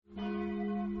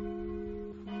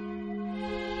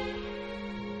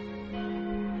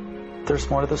there's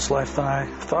more to this life than I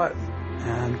thought,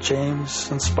 and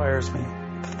James inspires me.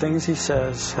 The things he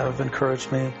says have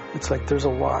encouraged me. It's like there's a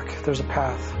walk, there's a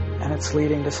path, and it's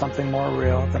leading to something more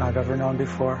real than I've ever known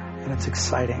before, and it's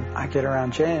exciting. I get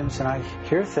around James and I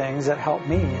hear things that help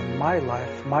me in my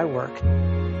life, my work.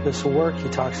 This work he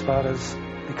talks about has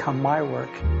become my work.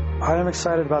 I am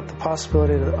excited about the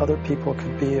possibility that other people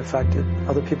could be affected,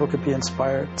 other people could be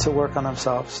inspired to work on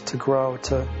themselves, to grow,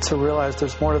 to realize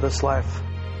there's more to this life.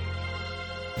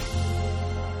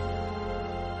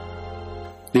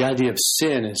 The idea of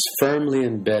sin is firmly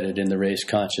embedded in the race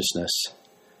consciousness.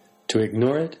 To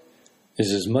ignore it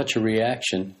is as much a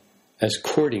reaction as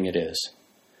courting it is.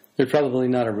 There's probably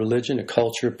not a religion, a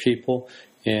culture, people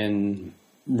in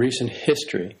recent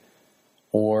history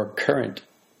or current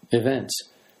events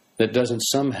that doesn't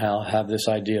somehow have this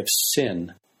idea of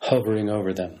sin hovering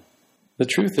over them. The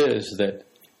truth is that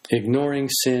ignoring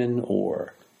sin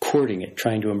or courting it,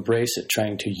 trying to embrace it,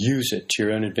 trying to use it to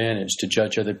your own advantage to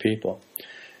judge other people,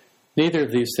 neither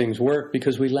of these things work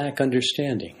because we lack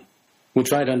understanding. We'll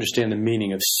try to understand the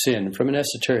meaning of sin from an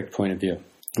esoteric point of view.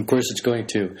 Of course, it's going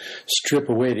to strip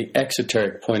away the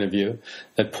exoteric point of view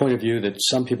that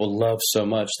some people love so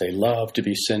much. They love to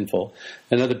be sinful,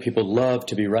 and other people love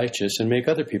to be righteous and make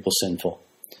other people sinful.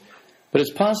 But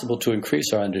it's possible to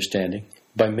increase our understanding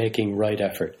by making right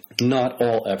effort. Not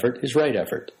all effort is right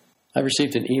effort. I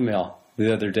received an email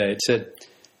the other day. It said,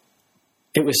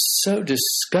 "It was so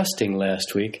disgusting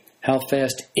last week how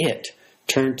fast it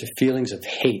turned to feelings of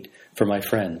hate for my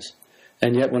friends.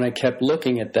 And yet when I kept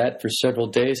looking at that for several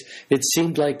days, it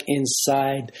seemed like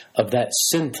inside of that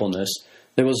sinfulness,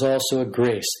 there was also a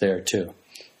grace there too.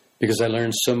 Because I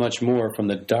learned so much more from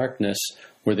the darkness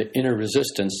or the inner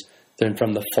resistance than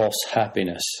from the false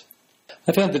happiness."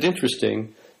 I found it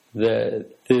interesting that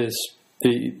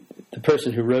the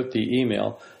person who wrote the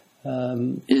email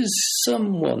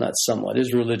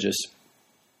is religious.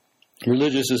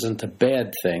 Religious isn't a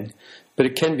bad thing, but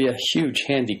it can be a huge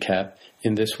handicap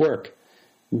in this work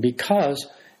because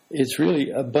it's really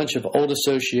a bunch of old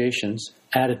associations,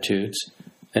 attitudes,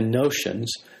 and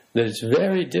notions that it's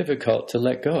very difficult to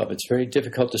let go of. It's very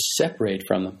difficult to separate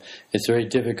from them. It's very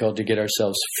difficult to get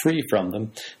ourselves free from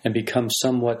them and become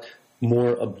somewhat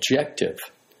more objective.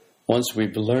 Once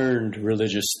we've learned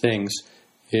religious things,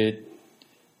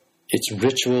 it's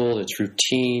ritual, it's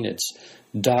routine, it's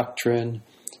doctrine,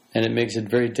 and it makes it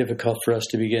very difficult for us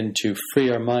to begin to free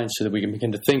our minds so that we can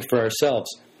begin to think for ourselves.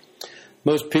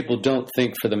 Most people don't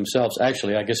think for themselves.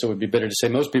 Actually, I guess it would be better to say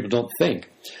most people don't think.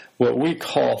 What we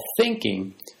call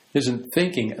thinking isn't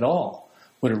thinking at all.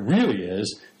 What it really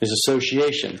is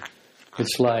association.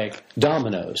 It's like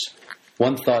dominoes.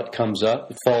 One thought comes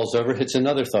up, it falls over, hits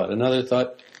another thought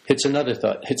hits another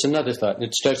thought, hits another thought, and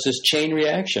it starts this chain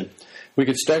reaction. We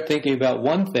could start thinking about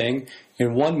one thing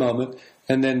in one moment,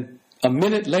 and then a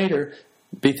minute later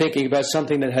be thinking about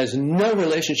something that has no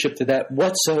relationship to that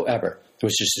whatsoever. It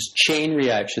was just this chain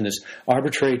reaction, this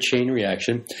arbitrary chain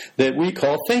reaction that we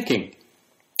call thinking.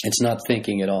 It's not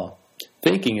thinking at all.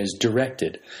 Thinking is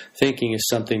directed. Thinking is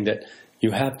something that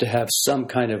you have to have some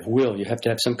kind of will. You have to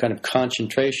have some kind of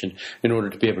concentration in order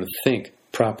to be able to think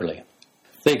properly.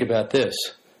 Think about this.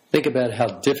 Think about how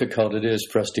difficult it is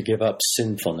for us to give up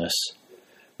sinfulness.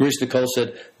 Maurice Nicoll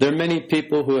said, "There are many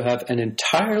people who have an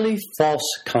entirely false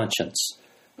conscience,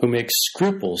 who make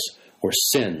scruples or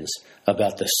sins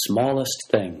about the smallest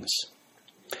things."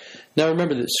 Now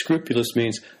remember that scrupulous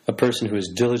means a person who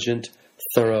is diligent,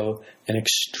 thorough, and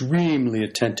extremely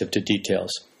attentive to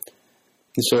details.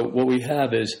 And so what we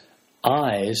have is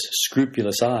eyes,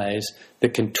 scrupulous eyes,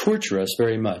 that can torture us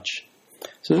very much.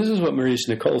 So this is what Maurice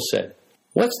Nicoll said.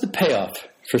 What's the payoff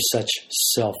for such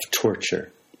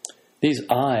self-torture? These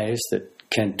eyes that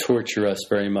can torture us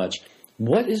very much.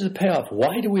 What is the payoff?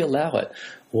 Why do we allow it?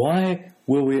 Why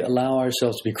will we allow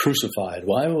ourselves to be crucified?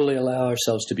 Why will we allow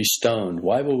ourselves to be stoned?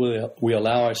 Why will we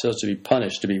allow ourselves to be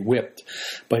punished, to be whipped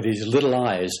by these little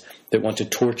eyes that want to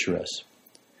torture us?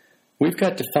 We've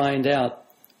got to find out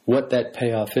what that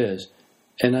payoff is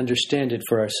and understand it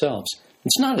for ourselves.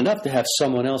 It's not enough to have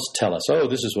someone else tell us, oh,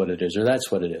 this is what it is, or that's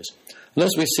what it is.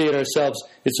 Unless we see it ourselves,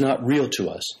 it's not real to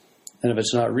us. And if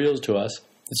it's not real to us,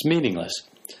 it's meaningless.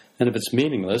 And if it's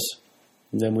meaningless,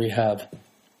 then we have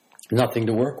nothing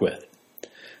to work with.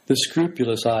 The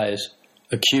scrupulous eyes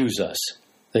accuse us.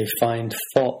 They find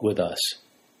fault with us.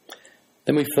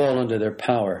 Then we fall under their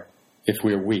power if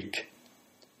we're weak.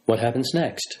 What happens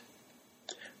next?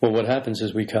 Well, what happens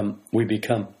is we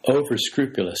become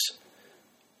over-scrupulous.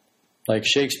 Like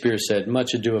Shakespeare said,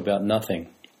 much ado about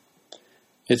nothing.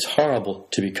 It's horrible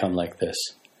to become like this.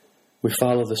 We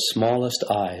follow the smallest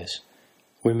eyes.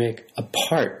 We make a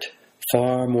part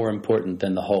far more important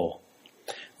than the whole.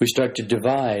 We start to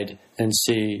divide and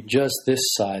see just this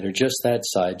side or just that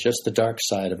side, just the dark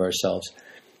side of ourselves.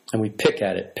 And we pick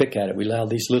at it. We allow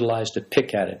these little eyes to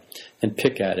pick at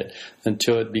it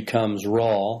until it becomes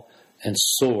raw and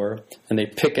sore, and they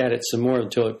pick at it some more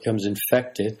until it becomes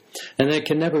infected, and then it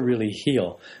can never really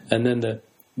heal. And then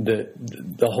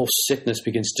the whole sickness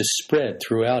begins to spread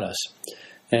throughout us,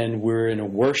 and we're in a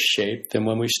worse shape than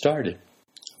when we started.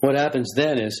 What happens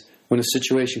then is when a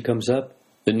situation comes up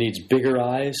that needs bigger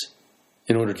eyes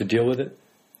in order to deal with it,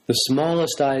 the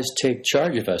smallest eyes take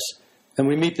charge of us, and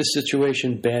we meet the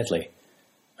situation badly,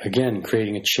 again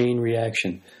creating a chain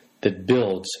reaction that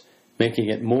builds, making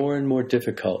it more and more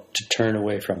difficult to turn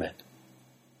away from it.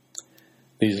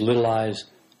 These little eyes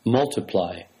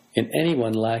multiply in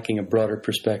anyone lacking a broader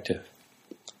perspective.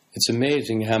 It's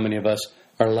amazing how many of us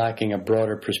are lacking a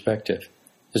broader perspective.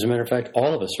 As a matter of fact,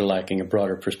 all of us are lacking a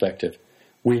broader perspective.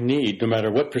 We need, no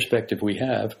matter what perspective we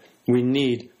have, we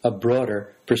need a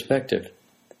broader perspective.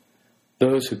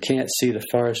 Those who can't see the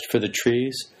forest for the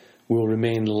trees will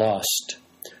remain lost.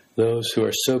 Those who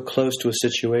are so close to a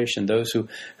situation, those who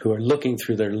are looking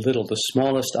through the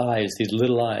smallest eyes, these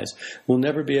little eyes, will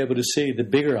never be able to see the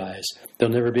bigger eyes. They'll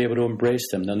never be able to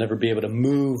embrace them. They'll never be able to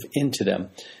move into them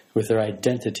with their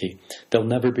identity. They'll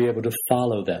never be able to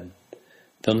follow them.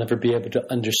 They'll never be able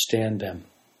to understand them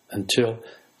until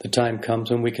the time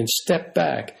comes when we can step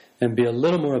back and be a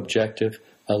little more objective,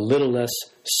 a little less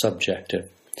subjective.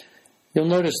 You'll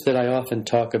notice that I often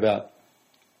talk about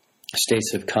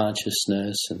states of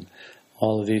consciousness and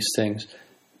all of these things,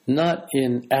 not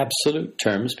in absolute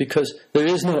terms, because there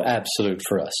is no absolute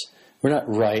for us. We're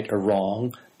not right or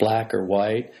wrong, black or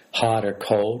white, hot or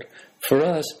cold. For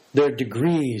us, there are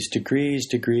degrees,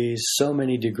 so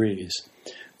many degrees.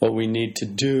 What we need to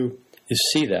do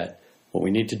is see that. What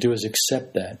we need to do is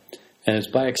accept that. And it's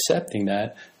by accepting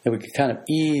that we can kind of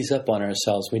ease up on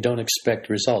ourselves. We don't expect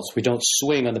results. We don't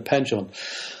swing on the pendulum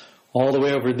all the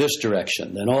way over this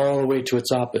direction, then all the way to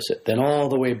its opposite, then all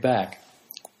the way back.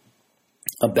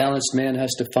 A balanced man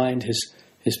has to find his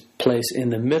place in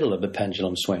the middle of the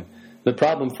pendulum swing. The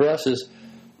problem for us is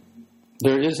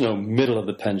there is no middle of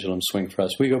the pendulum swing for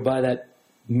us. We go by that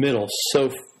middle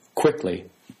so quickly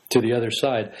to the other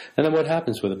side. And then what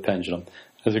happens with a pendulum?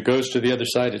 As it goes to the other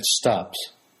side, it stops.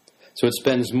 So it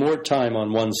spends more time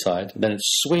on one side, then it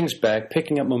swings back,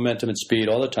 picking up momentum and speed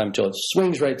all the time until it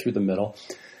swings right through the middle,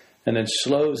 and then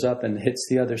slows up and hits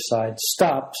the other side,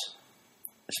 stops,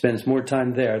 spends more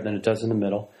time there than it does in the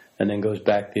middle, and then goes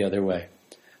back the other way.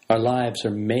 Our lives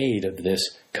are made of this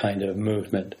kind of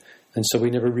movement, and so we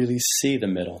never really see the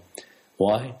middle.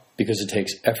 Why? Because it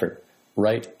takes effort,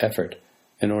 right effort,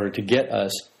 in order to get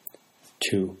us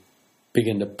to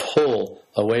begin to pull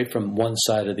away from one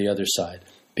side or the other side,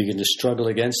 begin to struggle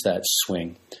against that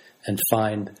swing, and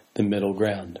find the middle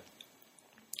ground.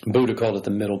 Buddha called it the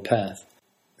middle path.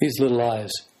 These little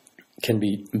eyes can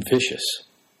be vicious.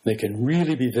 They can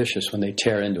really be vicious when they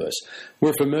tear into us.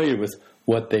 We're familiar with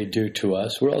what they do to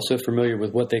us. We're also familiar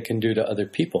with what they can do to other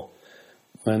people.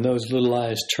 When those little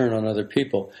eyes turn on other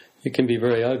people, it can be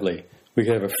very ugly. We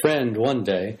could have a friend one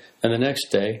day, and the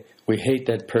next day we hate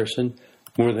that person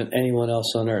more than anyone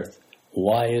else on earth.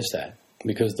 Why is that?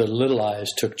 Because the little eyes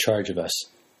took charge of us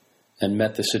and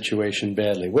met the situation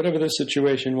badly. Whatever the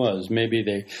situation was, maybe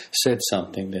they said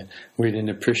something that we didn't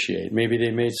appreciate. Maybe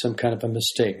they made some kind of a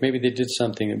mistake. Maybe they did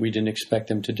something that we didn't expect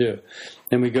them to do.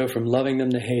 And we go from loving them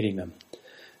to hating them.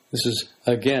 This is,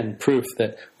 again, proof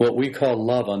that what we call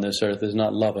love on this earth is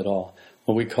not love at all.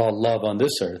 What we call love on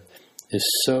this earth is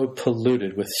so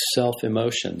polluted with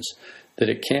self-emotions that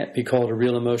it can't be called a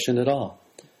real emotion at all.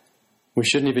 We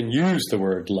shouldn't even use the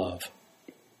word love,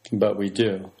 but we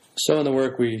do. So in the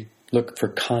work we look for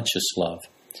conscious love.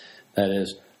 That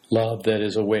is, love that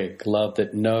is awake, love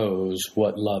that knows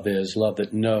what love is, love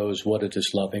that knows what it is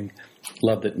loving,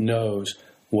 love that knows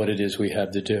what it is we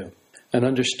have to do. An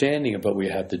understanding of what we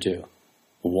have to do,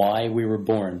 why we were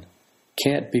born,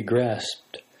 can't be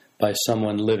grasped by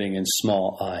someone living in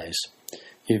small eyes.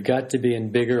 You've got to be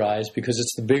in bigger eyes because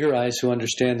it's the bigger eyes who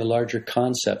understand the larger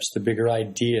concepts, the bigger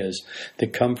ideas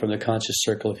that come from the conscious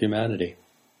circle of humanity.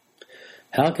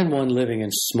 How can one living in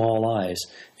small eyes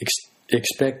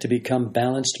expect to become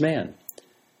balanced man?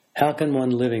 How can one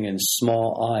living in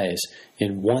small eyes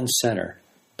in one center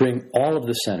bring all of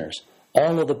the centers,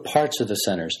 all of the parts of the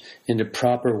centers into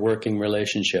proper working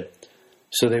relationship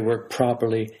so they work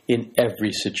properly in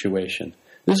every situation?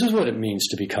 This is what it means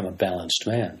to become a balanced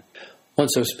man.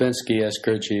 Once Ouspensky asked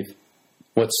Gurdjieff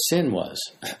what sin was.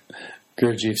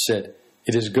 Gurdjieff said,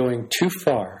 "It is going too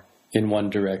far in one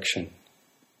direction."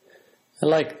 I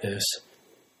like this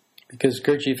because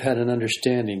Gurdjieff had an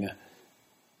understanding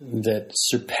that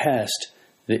surpassed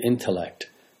the intellect,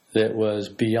 that was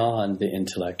beyond the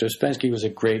intellect. Ouspensky was a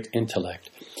great intellect,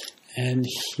 and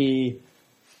he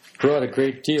brought a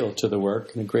great deal to the work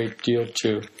and a great deal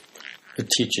to the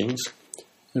teachings.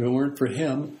 If it weren't for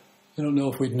him, I don't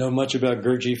know if we'd know much about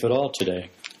Gurdjieff at all today.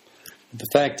 But the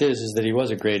fact is that he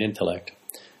was a great intellect.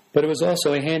 But it was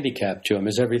also a handicap to him,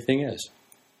 as everything is.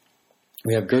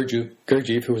 We have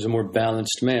Gurdjieff, who was a more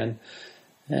balanced man,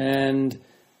 and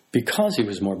because he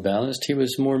was more balanced, he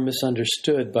was more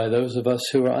misunderstood by those of us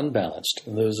who are unbalanced,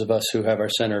 those of us who have our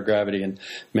center of gravity in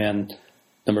man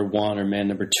number 1 or man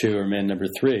number 2 or man number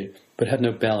 3, but have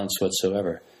no balance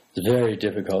whatsoever. It's very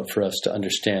difficult for us to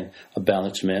understand a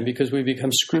balanced man because we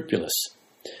become scrupulous,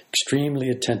 extremely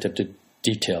attentive to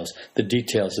details, the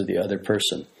details of the other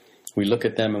person. We look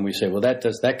at them and we say, well,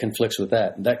 that conflicts with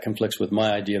that, and that conflicts with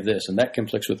my idea of this, and that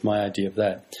conflicts with my idea of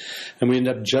that. And we end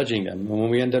up judging them. And when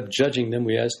we end up judging them,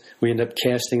 we end up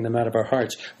casting them out of our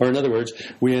hearts. Or in other words,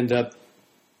 we end up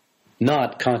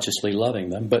not consciously loving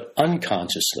them, but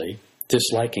unconsciously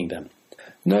disliking them.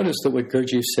 Notice that what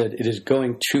Gurdjieff said, it is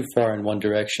going too far in one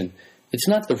direction. It's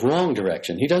not the wrong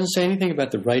direction. He doesn't say anything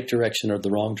about the right direction or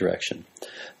the wrong direction.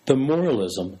 The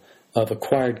moralism of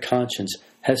acquired conscience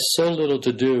has so little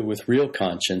to do with real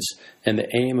conscience and the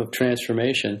aim of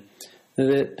transformation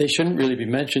that they shouldn't really be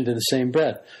mentioned in the same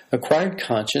breath. Acquired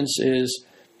conscience is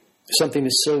something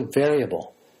that's so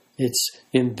variable. It's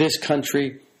in this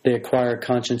country, they acquire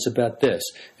conscience about this.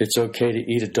 It's okay to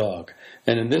eat a dog.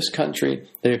 And in this country,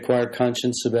 they acquire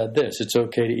conscience about this. It's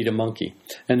okay to eat a monkey.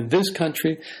 And in this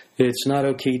country, it's not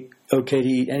okay to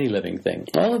eat any living thing.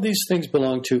 All of these things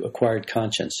belong to acquired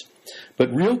conscience.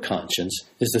 But real conscience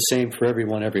is the same for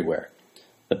everyone everywhere.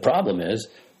 The problem is,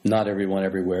 not everyone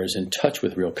everywhere is in touch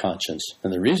with real conscience.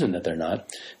 And the reason that they're not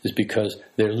is because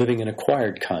they're living an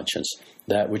acquired conscience,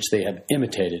 that which they have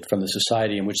imitated from the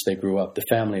society in which they grew up, the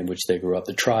family in which they grew up,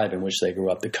 the tribe in which they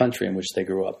grew up, the country in which they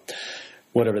grew up,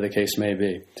 whatever the case may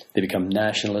be. They become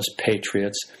nationalist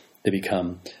patriots. They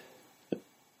become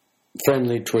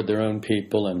friendly toward their own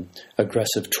people and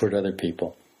aggressive toward other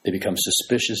people. They become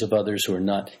suspicious of others who are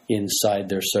not inside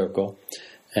their circle.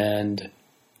 And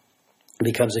it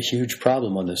becomes a huge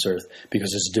problem on this earth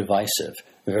because it's divisive,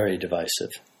 very divisive.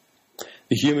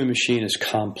 The human machine is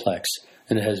complex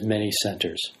and it has many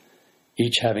centers,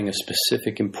 each having a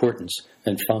specific importance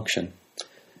and function.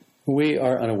 We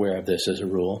are unaware of this as a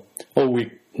rule.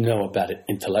 We know about it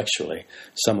intellectually.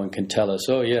 Someone can tell us,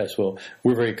 oh, yes, well,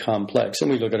 we're very complex.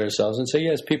 And we look at ourselves and say,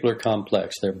 yes, people are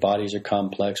complex. Their bodies are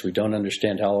complex. We don't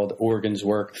understand how all the organs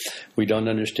work. We don't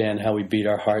understand how we beat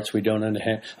our hearts. We don't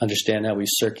understand how we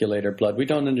circulate our blood. We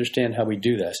don't understand how we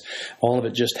do this. All of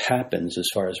it just happens as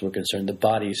far as we're concerned. The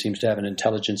body seems to have an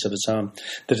intelligence of its own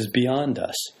that is beyond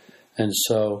us. And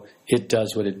so it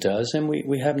does what it does, and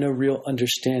we have no real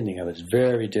understanding of it. It's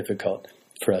very difficult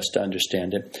for us to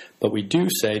understand it, but we do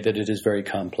say that it is very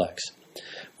complex.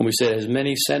 When we say it has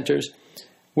many centers,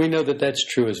 we know that that's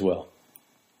true as well.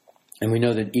 And we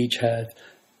know that each have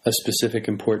a specific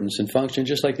importance and function,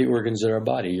 just like the organs of our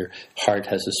body. Your heart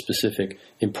has a specific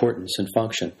importance and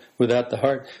function. Without the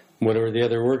heart, what are the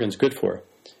other organs good for?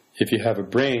 If you have a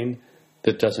brain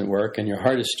that doesn't work and your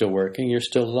heart is still working, you're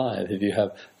still alive. If you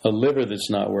have a liver that's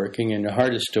not working and your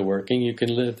heart is still working, you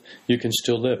can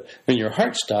still live. When your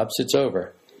heart stops, it's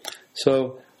over.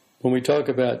 So when we talk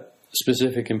about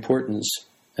specific importance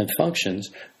and functions,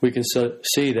 we can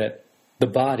see that the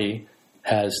body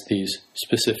has these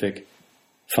specific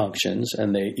functions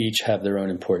and they each have their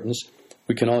own importance.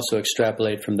 We can also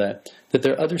extrapolate from that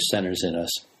there are other centers in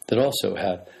us that also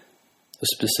have a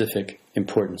specific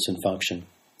importance and function.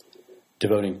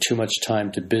 Devoting too much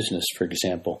time to business, for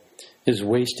example, is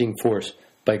wasting force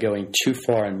by going too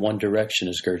far in one direction,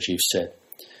 as Gurdjieff said,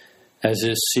 as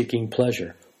is seeking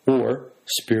pleasure or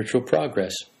spiritual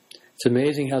progress. It's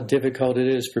amazing how difficult it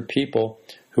is for people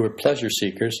who are pleasure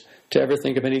seekers to ever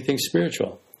think of anything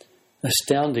spiritual.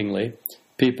 Astoundingly,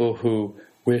 people who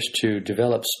wish to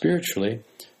develop spiritually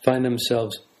find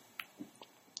themselves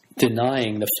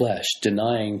denying the flesh,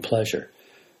 denying pleasure,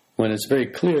 when it's very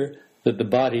clear that the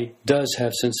body does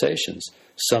have sensations.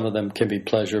 Some of them can be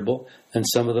pleasurable, and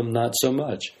some of them not so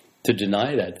much. To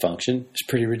deny that function is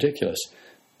pretty ridiculous.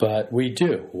 But we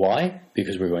do. Why?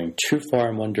 Because we're going too far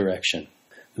in one direction.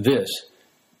 This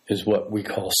is what we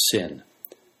call sin.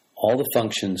 All the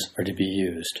functions are to be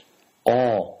used.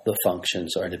 All the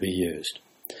functions are to be used.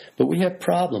 But we have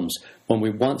problems when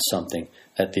we want something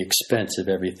at the expense of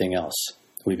everything else.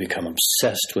 We become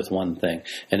obsessed with one thing,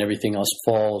 and everything else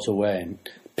falls away and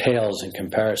pales in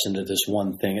comparison to this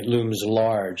one thing. It looms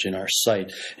large in our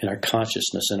sight, in our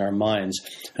consciousness, in our minds,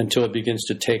 until it begins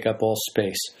to take up all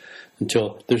space,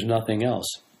 until there's nothing else.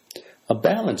 A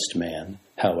balanced man,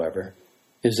 however,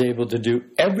 is able to do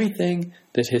everything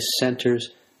that his centers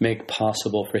make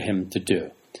possible for him to do.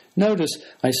 Notice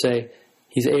I say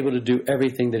he's able to do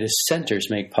everything that his centers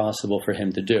make possible for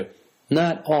him to do.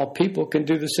 Not all people can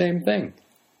do the same thing.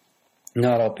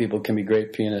 Not all people can be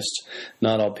great pianists.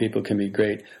 Not all people can be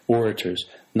great orators.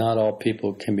 Not all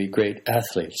people can be great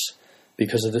athletes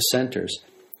because of the centers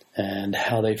and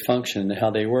how they function and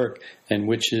how they work and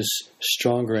which is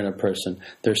stronger in a person.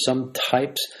 There are some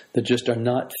types that just are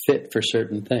not fit for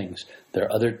certain things. There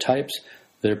are other types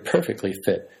that are perfectly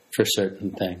fit for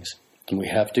certain things. And we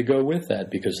have to go with that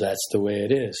because that's the way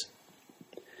it is.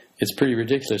 It's pretty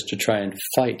ridiculous to try and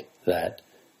fight that.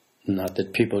 Not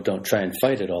that people don't try and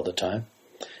fight it all the time.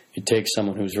 You take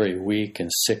someone who's very weak and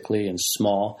sickly and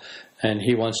small, and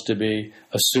he wants to be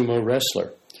a sumo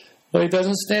wrestler. Well, he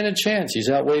doesn't stand a chance. He's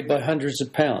outweighed by hundreds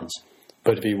of pounds.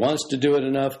 But if he wants to do it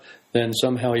enough, then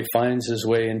somehow he finds his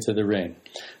way into the ring.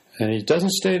 And he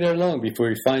doesn't stay there long before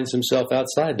he finds himself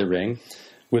outside the ring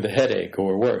with a headache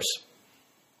or worse.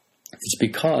 It's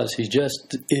because he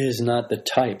just is not the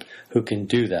type who can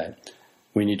do that.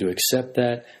 We need to accept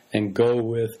that and go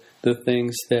with the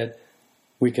things that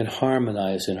we can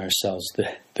harmonize in ourselves,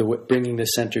 bringing the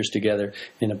centers together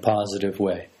in a positive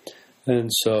way. And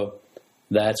so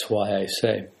that's why I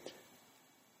say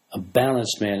a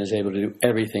balanced man is able to do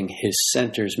everything his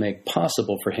centers make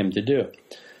possible for him to do.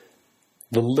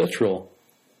 The literal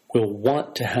will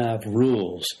want to have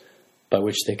rules by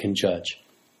which they can judge.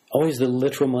 Always the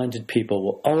literal-minded people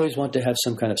will always want to have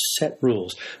some kind of set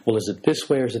rules. Well, is it this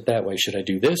way or is it that way? Should I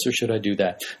do this or should I do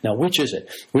that? Now, which is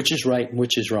it? Which is right and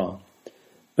which is wrong?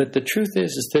 But the truth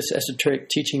is this esoteric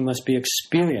teaching must be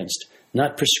experienced,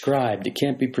 not prescribed. It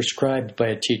can't be prescribed by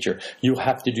a teacher. You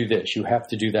have to do this. You have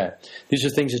to do that. These are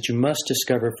things that you must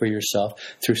discover for yourself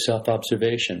through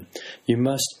self-observation. You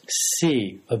must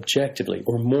see objectively,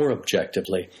 or more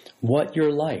objectively, what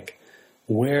you're like,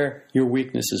 where your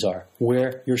weaknesses are,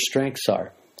 where your strengths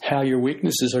are, how your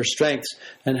weaknesses are strengths,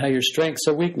 and how your strengths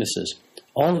are weaknesses.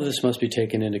 All of this must be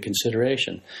taken into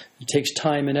consideration. It takes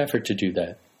time and effort to do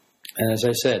that. And as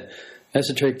I said,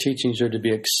 esoteric teachings are to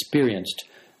be experienced,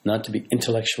 not to be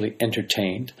intellectually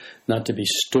entertained, not to be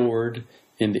stored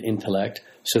in the intellect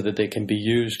so that they can be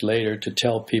used later to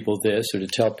tell people this or to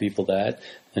tell people that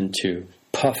and to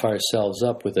puff ourselves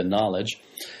up with the knowledge.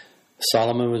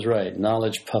 Solomon was right.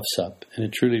 Knowledge puffs up, and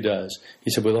it truly does. He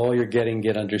said, with all you're getting,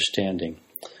 get understanding.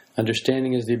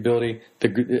 Understanding is the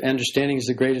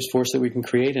greatest force that we can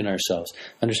create in ourselves.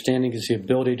 Understanding is the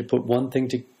ability to put one thing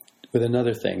with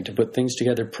another thing, to put things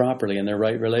together properly in their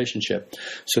right relationship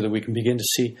so that we can begin to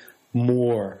see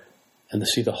more and to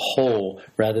see the whole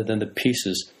rather than the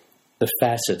pieces, the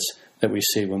facets that we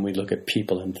see when we look at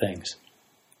people and things.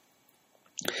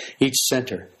 Each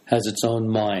center has its own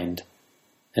mind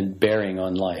and bearing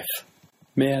on life.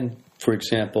 Man, for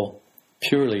example,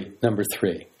 purely number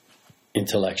 3,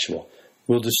 intellectual,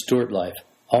 will distort life,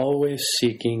 always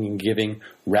seeking and giving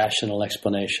rational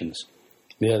explanations.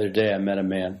 The other day I met a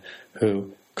man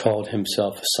who called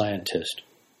himself a scientist.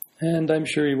 And I'm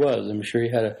sure he was. I'm sure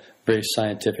he had a very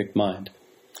scientific mind.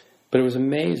 But it was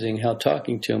amazing how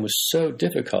talking to him was so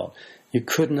difficult. You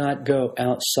could not go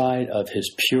outside of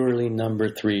his purely number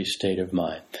 3 state of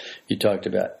mind. You talked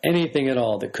about anything at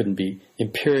all that couldn't be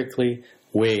empirically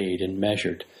weighed and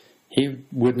measured. He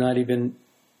would not even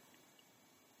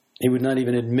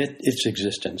admit its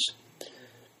existence.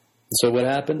 So what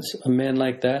happens? A man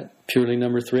like that, purely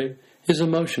number 3, his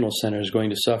emotional center is going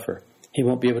to suffer. He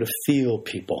won't be able to feel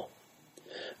people.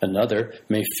 Another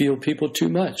may feel people too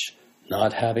much,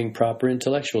 not having proper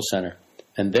intellectual center,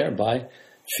 and thereby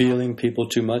feeling people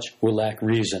too much will lack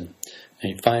reason.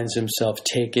 And he finds himself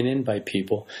taken in by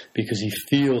people because he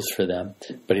feels for them,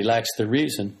 but he lacks the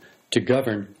reason to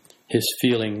govern his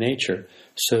feeling nature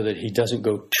so that he doesn't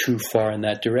go too far in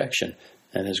that direction.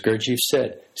 And as Gurdjieff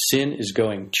said, sin is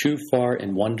going too far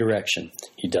in one direction.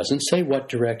 He doesn't say what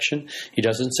direction. He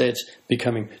doesn't say it's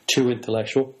becoming too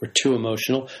intellectual or too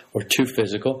emotional or too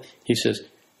physical. He says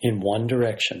in one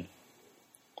direction.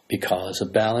 Because a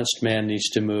balanced man needs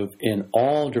to move in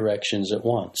all directions at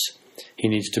once. He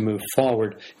needs to move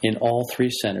forward in all 3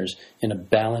 centers in a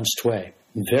balanced way.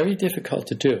 Very difficult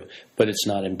to do, but it's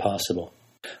not impossible.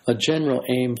 A general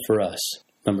aim for us,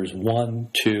 numbers 1,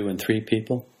 2, and 3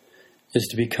 people, is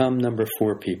to become number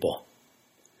 4 people.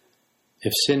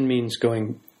 If sin means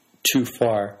going too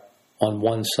far on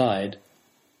one side,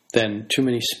 then too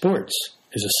many sports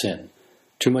is a sin.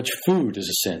 Too much food is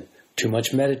a sin. Too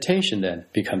much meditation then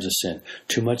becomes a sin.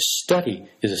 Too much study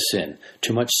is a sin.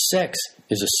 Too much sex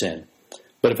is a sin.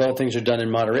 But if all things are done in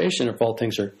moderation, if all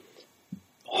things are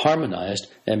harmonized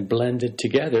and blended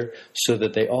together so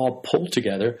that they all pull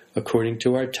together according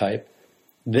to our type,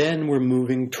 then we're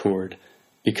moving toward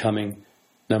becoming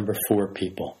number 4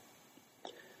 people.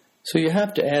 So you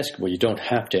have to ask, well, you don't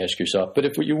have to ask yourself, but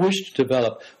if you wish to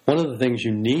develop, one of the things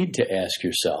you need to ask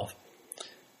yourself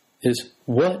is,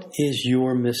 what is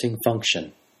your missing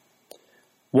function?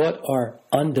 What are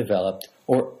undeveloped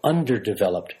or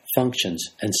underdeveloped functions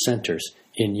and centers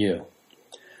in you?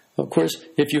 Of course,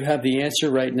 if you have the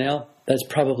answer right now, that's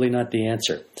probably not the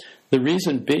answer. The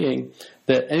reason being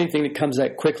that anything that comes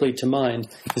that quickly to mind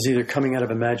is either coming out of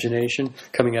imagination,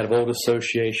 coming out of old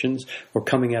associations, or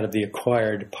coming out of the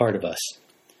acquired part of us.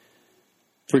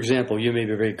 For example, you may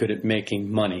be very good at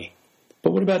making money,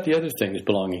 but what about the other things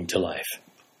belonging to life?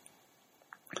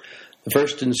 The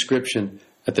first inscription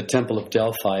at the Temple of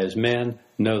Delphi is, "Man,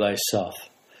 know thyself."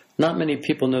 Not many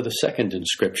people know the second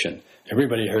inscription.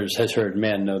 Everybody has heard,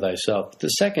 "Man, know thyself." The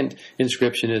second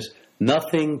inscription is,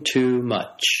 "Nothing too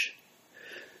much."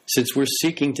 Since we're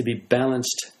seeking to be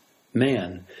balanced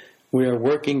man, we are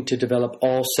working to develop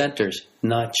all centers,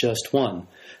 not just one.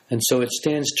 And so it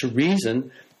stands to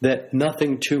reason that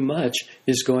nothing too much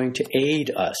is going to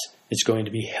aid us. It's going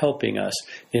to be helping us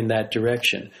in that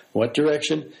direction. What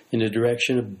direction? In the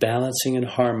direction of balancing and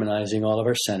harmonizing all of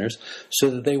our centers so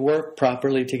that they work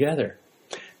properly together.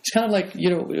 It's kind of like,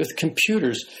 with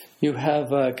computers, you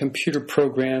have computer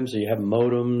programs, you have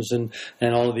modems and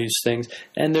all of these things.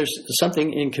 And there's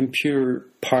something in computer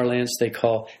parlance they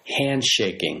call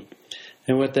handshaking.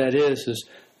 And what that is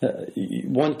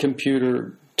one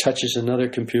computer touches another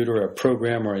computer or a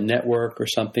program or a network or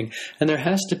something, and there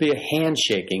has to be a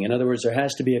handshaking. In other words, there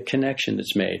has to be a connection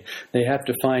that's made. They have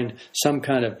to find some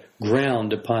kind of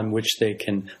ground upon which they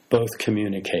can both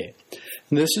communicate.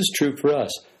 And this is true for us.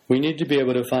 We need to be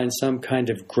able to find some kind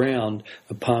of ground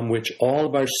upon which all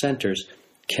of our centers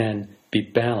can be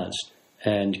balanced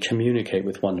and communicate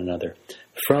with one another.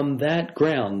 From that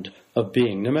ground of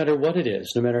being, no matter what it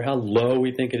is, no matter how low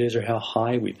we think it is or how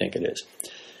high we think it is,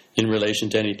 in relation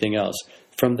to anything else,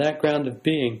 from that ground of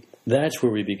being, that's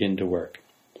where we begin to work.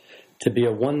 To be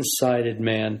a one-sided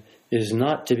man is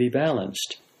not to be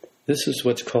balanced. This is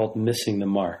what's called missing the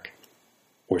mark,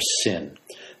 or sin.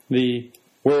 The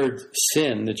word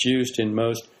sin that's used in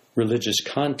most religious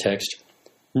context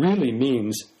really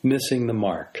means missing the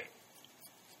mark.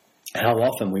 How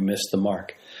often we miss the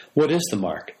mark. What is the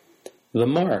mark? The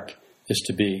mark is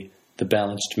to be the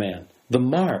balanced man. The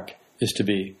mark is to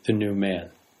be the new man.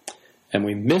 And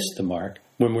we miss the mark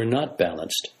when we're not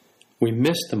balanced. We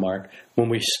miss the mark when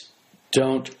we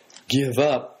don't give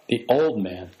up the old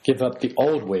man, give up the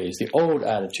old ways, the old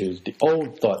attitudes, the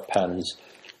old thought patterns,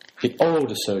 the old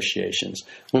associations.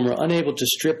 When we're unable to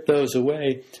strip those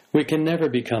away, we can never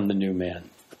become the new man.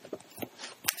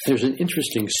 There's an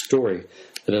interesting story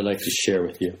that I'd like to share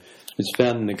with you. It's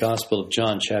found in the Gospel of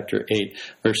John, chapter 8,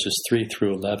 verses 3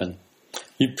 through 11.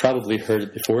 You've probably heard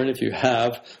it before, and if you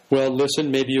have, well, listen,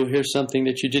 maybe you'll hear something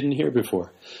that you didn't hear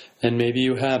before. And maybe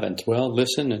you haven't. Well,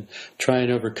 listen and try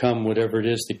and overcome whatever it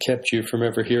is that kept you from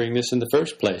ever hearing this in the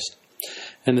first place.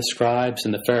 And the scribes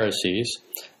and the Pharisees.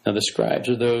 Now, the scribes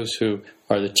are those who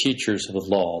are the teachers of the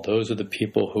law. Those are the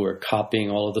people who are copying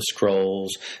all of the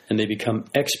scrolls, and they become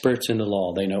experts in the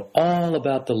law. They know all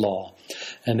about the law,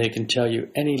 and they can tell you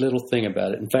any little thing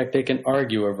about it. In fact, they can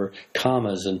argue over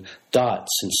commas and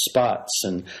dots and spots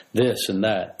and this and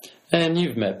that. And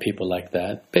you've met people like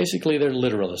that. Basically, they're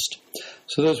literalists.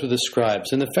 So those were the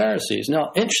scribes and the Pharisees.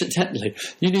 Now, incidentally,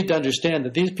 you need to understand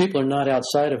that these people are not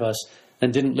outside of us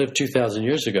and didn't live 2,000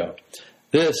 years ago.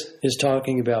 This is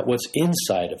talking about what's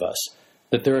inside of us,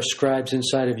 that there are scribes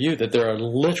inside of you, that there are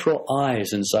literal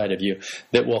eyes inside of you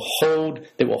that will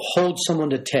hold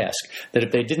someone to task, that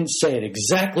if they didn't say it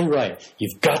exactly right,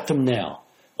 you've got them now.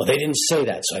 Well, they didn't say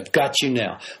that, so I've got you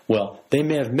now. Well, they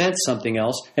may have meant something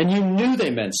else, and you knew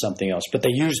they meant something else, but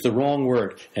they used the wrong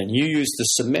word, and you used the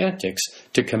semantics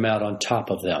to come out on top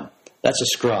of them. That's a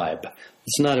scribe.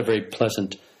 It's not a very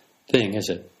pleasant thing, is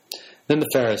it? Then the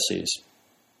Pharisees.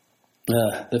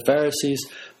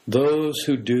 Those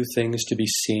who do things to be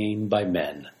seen by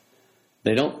men.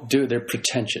 They're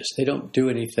pretentious. They don't do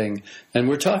anything. And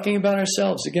we're talking about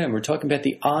ourselves again. We're talking about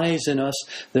the eyes in us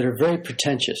that are very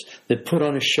pretentious, that put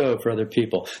on a show for other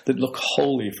people, that look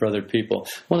holy for other people.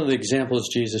 One of the examples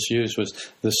Jesus used was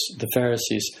the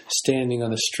Pharisees standing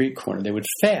on the street corner. They would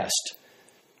fast,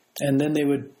 and then they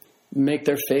would make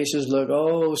their faces look,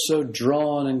 so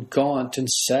drawn and gaunt and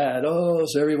sad.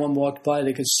 So everyone walked by,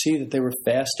 they could see that they were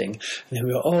fasting. And they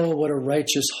would go, what a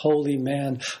righteous, holy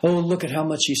man. Look at how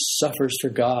much he suffers for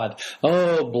God.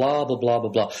 Blah, blah, blah, blah,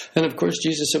 blah. And of course,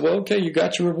 Jesus said, well, okay, you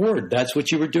got your reward. That's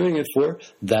what you were doing it for.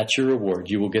 That's your reward.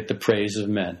 You will get the praise of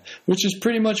men, which is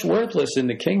pretty much worthless in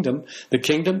the kingdom. The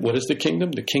kingdom, what is the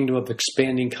kingdom? The kingdom of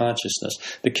expanding consciousness.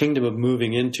 The kingdom of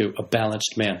moving into a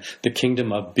balanced man. The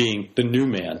kingdom of being the new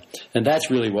man. And that's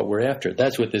really what we're after.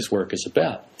 That's what this work is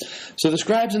about. So the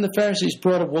scribes and the Pharisees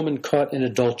brought a woman caught in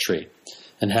adultery.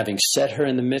 And having set her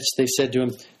in the midst, they said to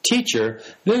him, Teacher,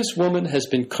 this woman has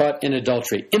been caught in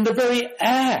adultery, in the very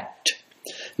act.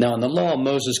 Now in the law,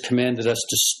 Moses commanded us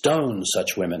to stone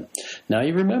such women. Now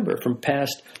you remember from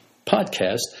past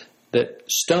podcasts that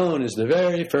stone is the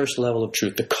very first level of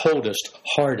truth, the coldest,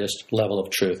 hardest level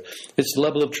of truth. It's the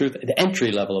level of truth, the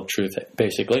entry level of truth,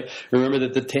 basically. Remember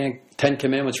that the Ten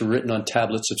Commandments were written on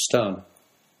tablets of stone.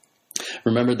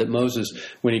 Remember that Moses,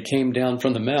 when he came down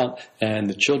from the mount and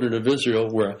the children of Israel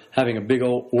were having a big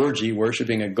old orgy,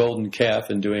 worshiping a golden calf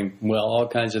and doing, all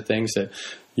kinds of things that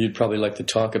you'd probably like to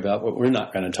talk about, but we're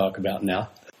not going to talk about now.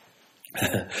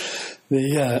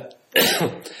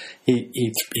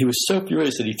 He was so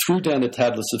furious that he threw down the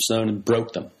tablets of stone and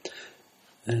broke them.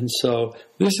 And so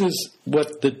this is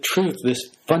what the truth, this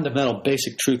fundamental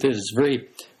basic truth is. It's very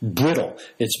brittle.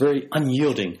 It's very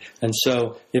unyielding. And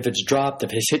so if it's dropped,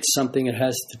 if it hits something, it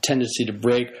has the tendency to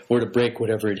break or to break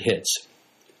whatever it hits.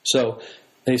 So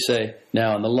they say,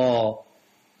 now in the law,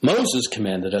 Moses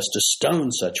commanded us to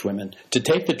stone such women, to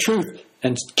take the truth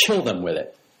and kill them with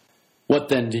it. What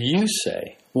then do you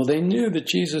say? Well, they knew that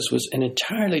Jesus was an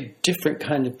entirely different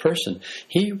kind of person.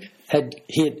 He had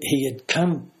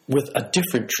come with a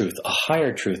different truth, a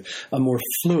higher truth, a more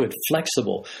fluid,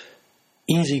 flexible,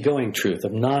 easygoing truth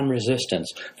of non-resistance.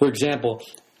 For example,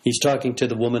 he's talking to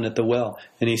the woman at the well,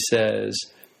 and he says,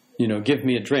 give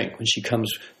me a drink. When she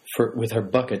comes with her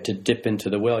bucket to dip into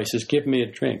the well, he says, give me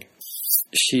a drink.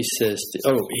 She says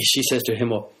to him,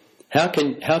 well, how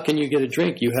can you get a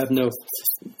drink? You have no,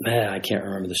 I can't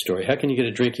remember the story. How can you get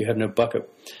a drink? You have no bucket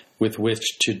with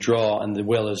which to draw, and the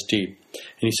well is deep. And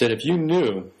he said, if you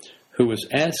knew who was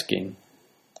asking,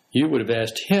 you would have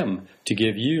asked him to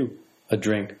give you a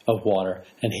drink of water,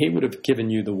 and he would have given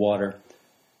you the water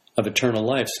of eternal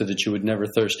life so that you would never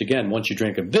thirst again. Once you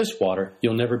drink of this water,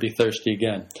 you'll never be thirsty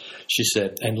again. She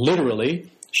said, and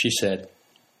literally, she said,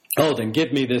 then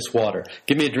give me this water.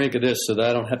 Give me a drink of this so that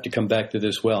I don't have to come back to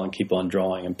this well and keep on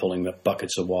drawing and pulling the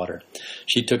buckets of water.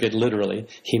 She took it literally.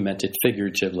 He meant it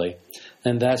figuratively.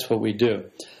 And that's what we do.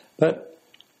 But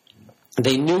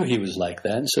they knew he was like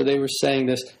that, and so they were saying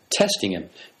this, testing him,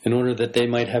 in order that they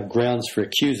might have grounds for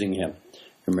accusing him.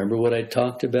 Remember what I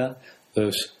talked about?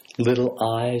 Those little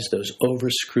eyes, those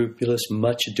over-scrupulous,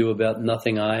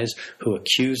 much-ado-about-nothing eyes who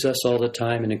accuse us all the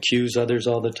time and accuse others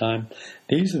all the time.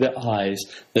 These are the eyes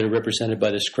that are represented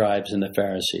by the scribes and the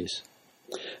Pharisees.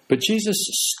 But Jesus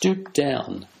stooped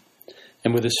down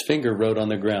and with his finger wrote on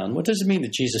the ground. What does it mean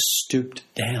that Jesus stooped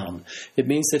down? It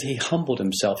means that he humbled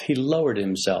himself. He lowered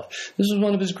himself. This is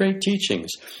one of his great teachings.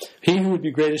 He who would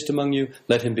be greatest among you,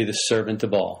 let him be the servant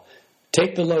of all.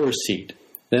 Take the lower seat.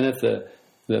 Then if the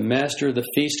master of the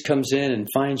feast comes in and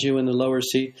finds you in the lower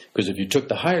seat, because if you took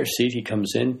the higher seat, he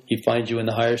comes in, he finds you in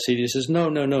the higher seat, he says, no,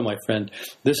 my friend,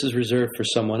 this is reserved for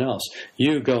someone else.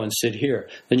 You go and sit here.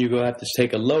 Then you go have to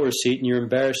take a lower seat and you're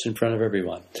embarrassed in front of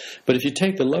everyone. But if you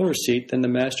take the lower seat, then the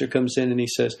master comes in and he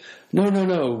says,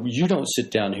 no, you don't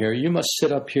sit down here. You must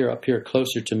sit up here,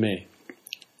 closer to me.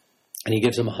 And he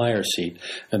gives him a higher seat,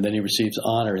 and then he receives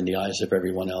honor in the eyes of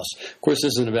everyone else. Of course,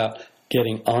 this isn't about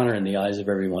getting honor in the eyes of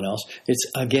everyone else. It's,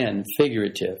 again,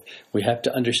 figurative. We have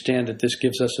to understand that this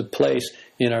gives us a place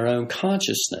in our own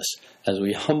consciousness. As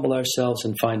we humble ourselves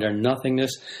and find our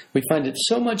nothingness, we find it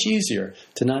so much easier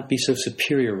to not be so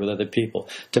superior with other people,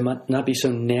 to not be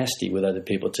so nasty with other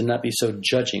people, to not be so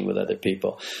judging with other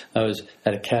people. I was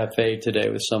at a cafe today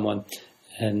with someone,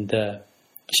 and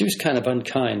she was kind of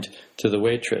unkind to the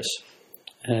waitress.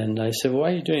 And I said, well,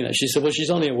 why are you doing that? She said, well,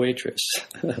 she's only a waitress.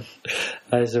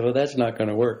 I said, well, that's not going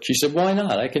to work. She said, why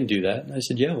not? I can do that. And I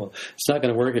said, yeah, well, it's not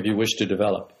going to work if you wish to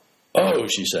develop. Oh,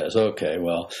 she says, okay,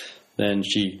 well, then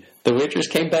the waitress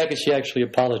came back and she actually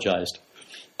apologized.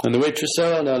 And the waitress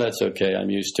said, oh, no, that's okay. I'm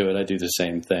used to it. I do the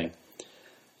same thing.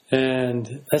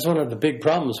 And that's one of the big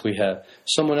problems we have.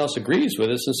 Someone else agrees with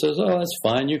us and says, oh, that's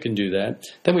fine, you can do that.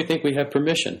 Then we think we have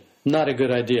permission. Not a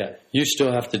good idea. You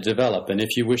still have to develop. And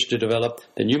if you wish to develop,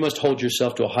 then you must hold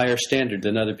yourself to a higher standard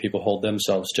than other people hold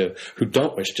themselves to, who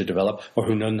don't wish to develop or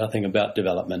who know nothing about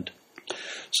development.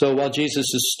 So while Jesus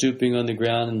is stooping on the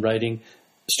ground and writing,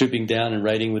 stooping down and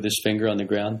writing with his finger on the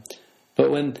ground.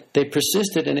 But when they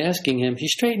persisted in asking him, he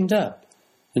straightened up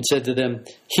and said to them,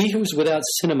 "He who's without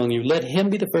sin among you, let him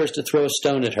be the first to throw a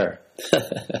stone at her."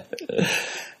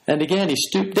 And again, he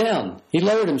stooped down. He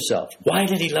lowered himself. Why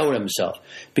did he lower himself?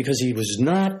 Because he was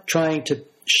not trying to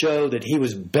show that he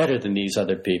was better than these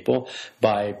other people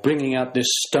by bringing out this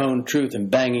stone truth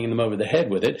and banging them over the head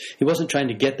with it. He wasn't trying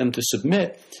to get them to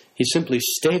submit. He simply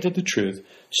stated the truth,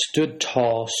 stood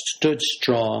tall, stood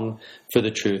strong for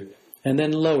the truth, and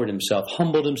then lowered himself,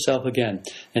 humbled himself again,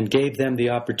 and gave them the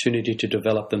opportunity to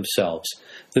develop themselves.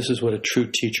 This is what a true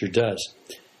teacher does.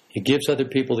 He gives other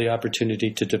people the opportunity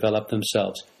to develop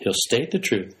themselves. He'll state the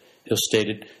truth. He'll state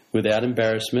it without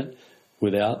embarrassment,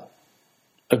 without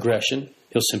aggression.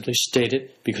 He'll simply state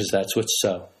it because that's what's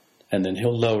so. And then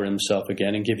he'll lower himself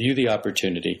again and give you the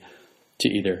opportunity to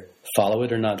either follow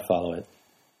it or not follow it.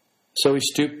 So he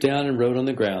stooped down and wrote on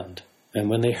the ground. And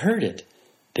when they heard it,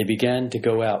 they began to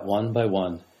go out one by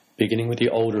one, beginning with the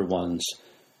older ones.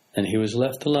 And he was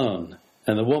left alone,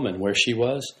 and the woman where she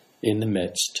was, in the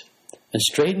midst. And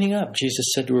straightening up,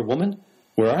 Jesus said to her, "Woman,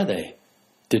 where are they?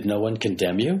 Did no one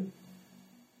condemn you?"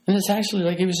 And it's actually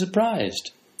like he was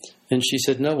surprised. And she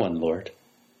said, "No one, Lord."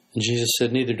 And Jesus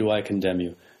said, "Neither do I condemn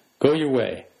you. Go your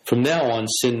way. From now on,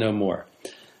 sin no more."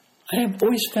 I have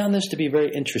always found this to be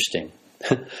very interesting.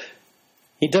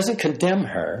 He doesn't condemn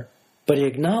her, but he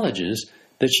acknowledges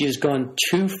that she has gone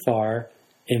too far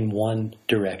in one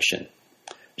direction.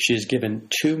 She has given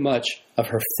too much of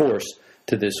her force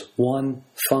to this one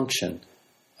function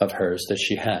of hers that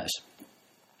she has.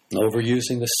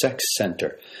 Overusing the sex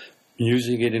center,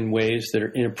 using it in ways that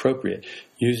are inappropriate,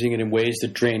 using it in ways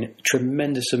that drain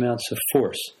tremendous amounts of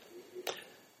force.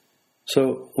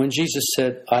 So when Jesus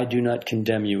said, "I do not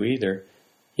condemn you either,"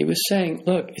 he was saying,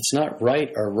 look, it's not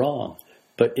right or wrong,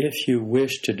 but if you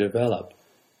wish to develop,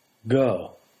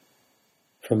 go.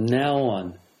 From now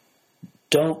on,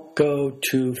 don't go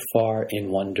too far in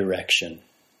one direction.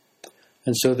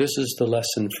 And so this is the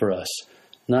lesson for us,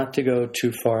 not to go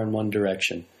too far in one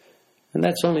direction. And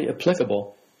that's only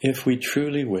applicable if we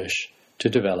truly wish to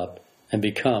develop and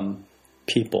become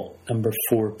people, number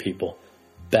 4 people,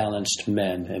 balanced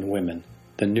men and women,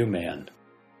 the new man.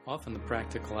 Often the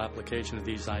practical application of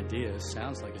these ideas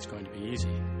sounds like it's going to be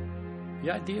easy.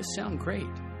 The ideas sound great.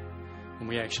 When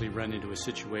we actually run into a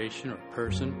situation or a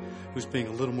person who's being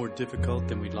a little more difficult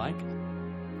than we'd like,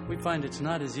 we find it's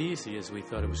not as easy as we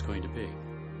thought it was going to be.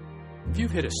 If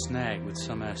you've hit a snag with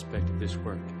some aspect of this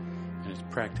work and its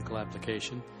practical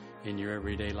application in your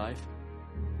everyday life,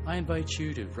 I invite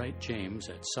you to write James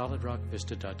at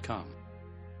solidrockvista.com.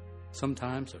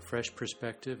 Sometimes a fresh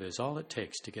perspective is all it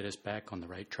takes to get us back on the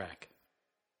right track.